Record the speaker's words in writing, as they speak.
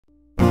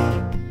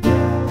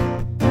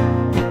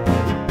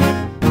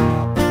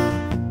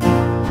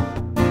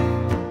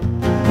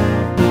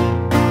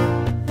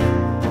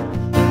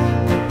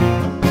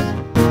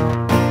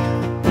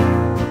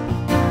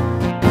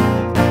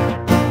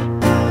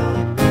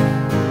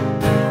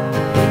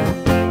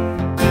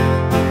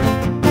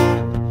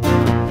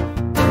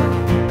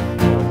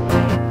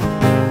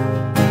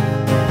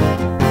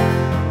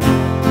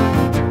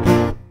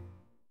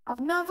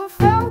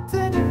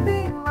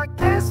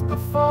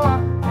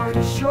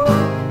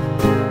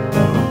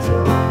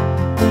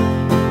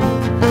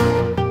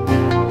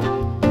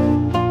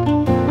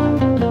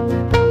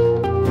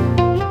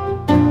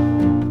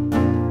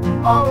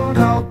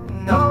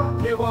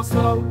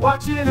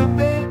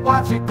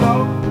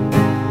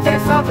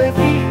the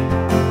heat.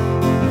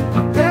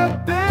 A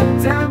tepid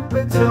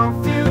temperature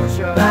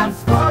future,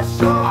 that's for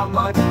sure. How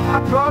much I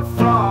brought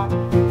fraud?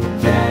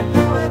 Can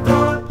you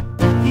ignore?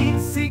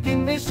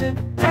 Heat-seeking mission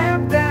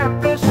and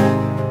ambition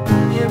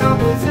in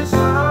opposition.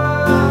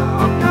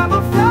 I've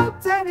never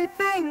felt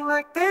anything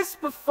like this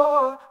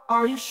before.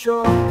 Are you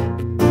sure?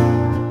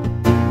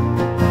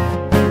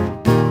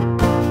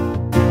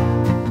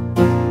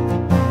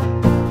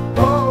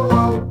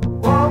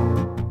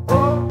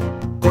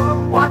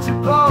 Watch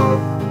it blow,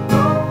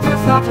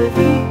 just stop the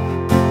heat.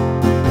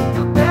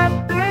 That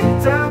big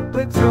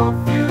temperature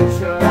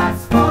future,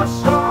 that's for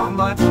sure. How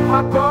much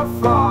hot or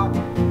fraud?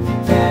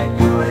 Can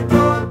you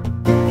ignore?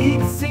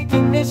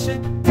 Heat-seeking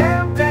mission,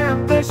 damned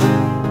ambition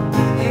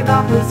in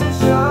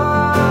opposition.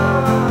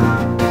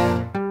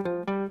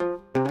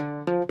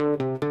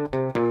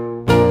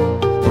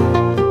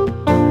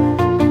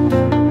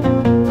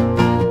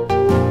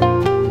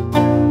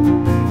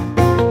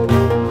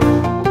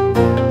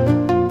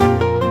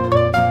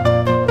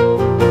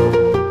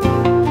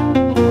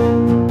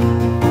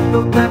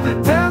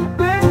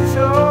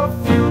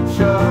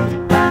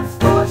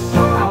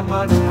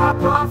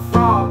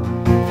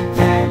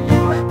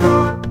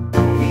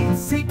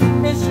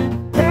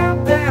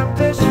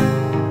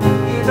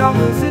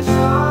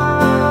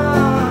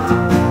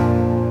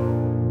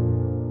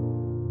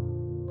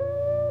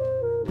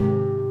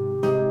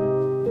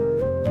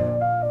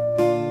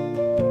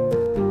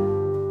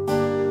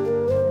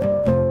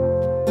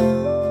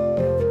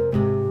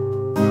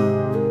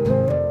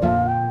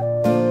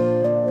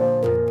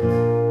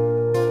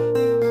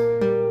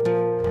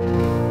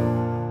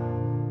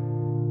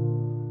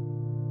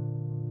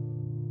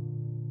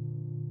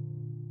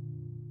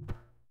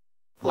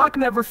 I've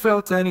never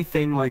felt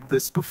anything like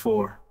this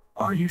before.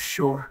 Are you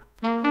sure?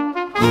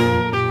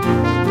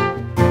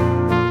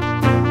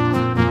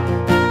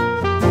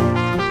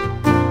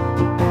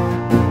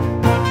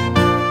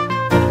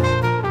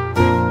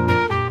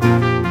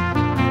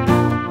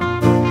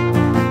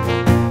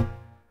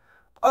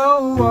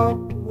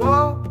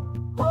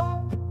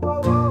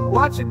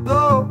 Watch it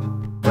go,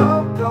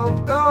 go, go,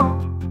 go,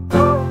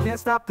 go. Can't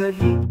stop the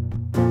heat.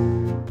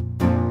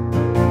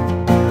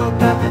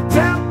 Look at the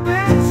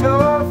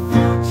temperature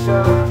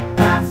future,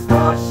 that's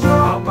for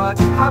sure. How much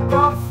hot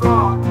or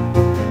fraud?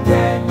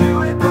 Can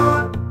you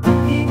ignore?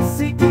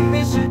 Heat-seeking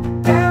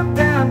mission, damned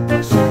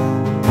ambition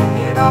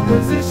in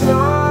opposition.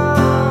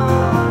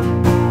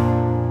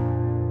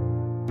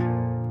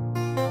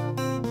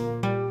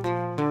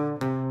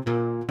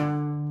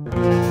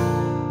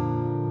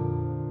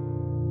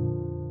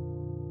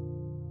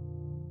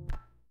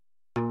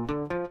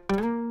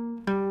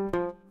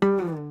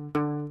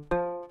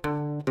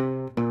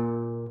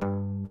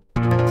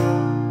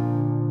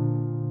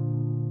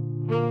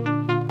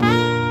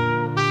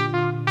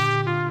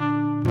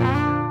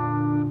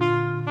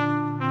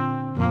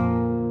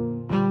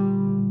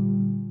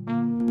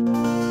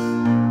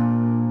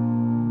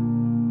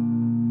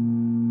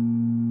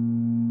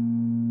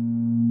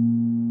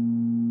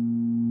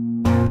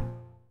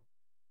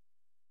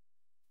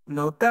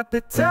 Note that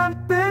the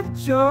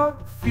temperature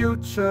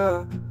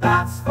future,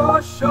 that's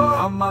for sure.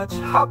 How much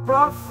hot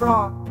or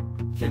fraud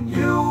can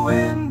you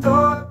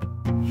endure?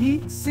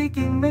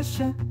 Heat-seeking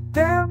mission,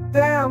 damned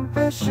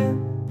ambition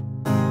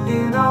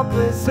in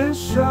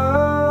opposition.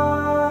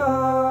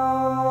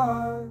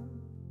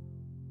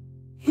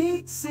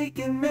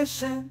 Heat-seeking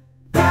mission,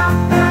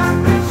 damned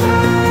ambition.